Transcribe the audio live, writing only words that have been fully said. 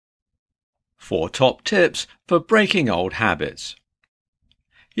4 top tips for breaking old habits.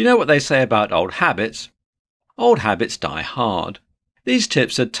 You know what they say about old habits? Old habits die hard. These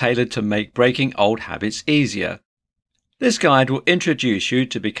tips are tailored to make breaking old habits easier. This guide will introduce you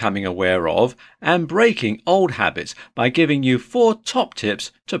to becoming aware of and breaking old habits by giving you 4 top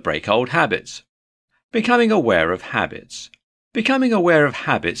tips to break old habits. Becoming aware of habits. Becoming aware of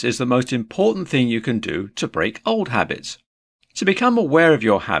habits is the most important thing you can do to break old habits. To become aware of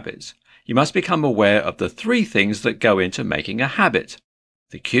your habits, you must become aware of the 3 things that go into making a habit: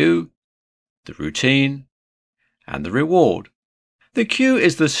 the cue, the routine, and the reward. The cue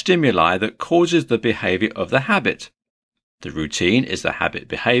is the stimuli that causes the behavior of the habit. The routine is the habit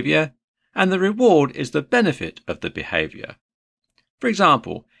behavior, and the reward is the benefit of the behavior. For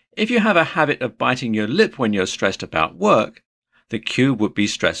example, if you have a habit of biting your lip when you're stressed about work, the cue would be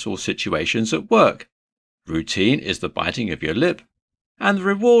stressful situations at work. Routine is the biting of your lip, and the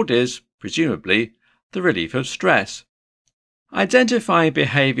reward is, presumably, the relief of stress. Identifying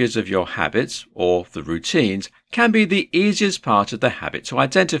behaviors of your habits, or the routines, can be the easiest part of the habit to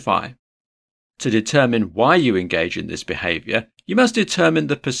identify. To determine why you engage in this behavior, you must determine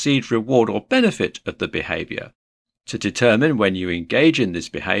the perceived reward or benefit of the behavior. To determine when you engage in this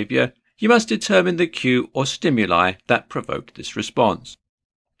behavior, you must determine the cue or stimuli that provoked this response.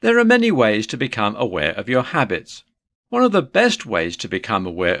 There are many ways to become aware of your habits. One of the best ways to become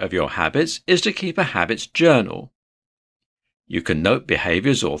aware of your habits is to keep a habits journal. You can note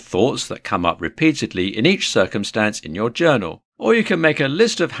behaviors or thoughts that come up repeatedly in each circumstance in your journal, or you can make a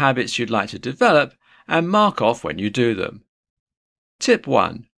list of habits you'd like to develop and mark off when you do them. Tip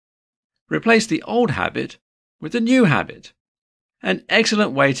 1. Replace the old habit with a new habit. An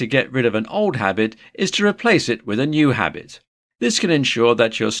excellent way to get rid of an old habit is to replace it with a new habit. This can ensure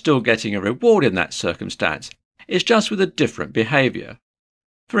that you're still getting a reward in that circumstance. It's just with a different behavior.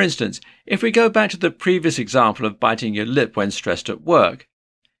 For instance, if we go back to the previous example of biting your lip when stressed at work,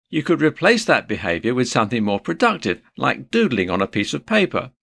 you could replace that behavior with something more productive, like doodling on a piece of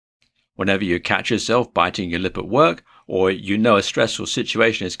paper. Whenever you catch yourself biting your lip at work, or you know a stressful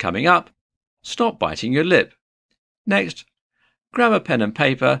situation is coming up, stop biting your lip. Next, grab a pen and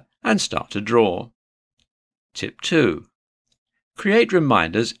paper and start to draw. Tip 2. Create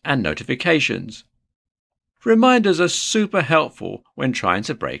reminders and notifications. Reminders are super helpful when trying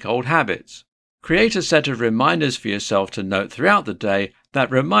to break old habits. Create a set of reminders for yourself to note throughout the day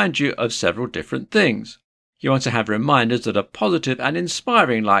that remind you of several different things. You want to have reminders that are positive and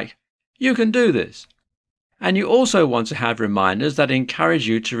inspiring, like, "You can do this." And you also want to have reminders that encourage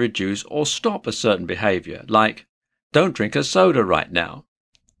you to reduce or stop a certain behavior, like, "Don't drink a soda right now."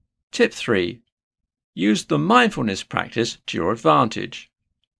 Tip 3. Use the mindfulness practice to your advantage.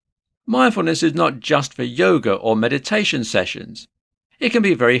 Mindfulness is not just for yoga or meditation sessions. It can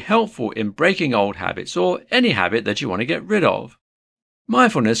be very helpful in breaking old habits or any habit that you want to get rid of.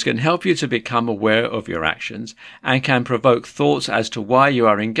 Mindfulness can help you to become aware of your actions and can provoke thoughts as to why you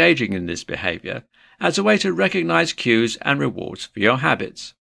are engaging in this behavior as a way to recognize cues and rewards for your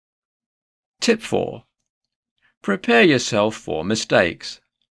habits. Tip 4. Prepare yourself for mistakes.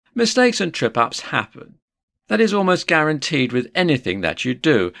 Mistakes and trip-ups happen. That is almost guaranteed with anything that you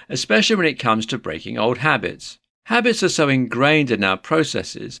do, especially when it comes to breaking old habits. Habits are so ingrained in our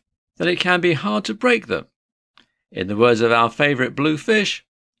processes that it can be hard to break them. In the words of our favorite blue fish,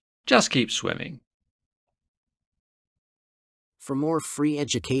 just keep swimming. For more free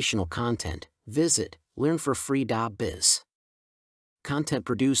educational content, visit learnforfree.biz. Content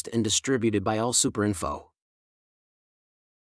produced and distributed by AllSuperInfo.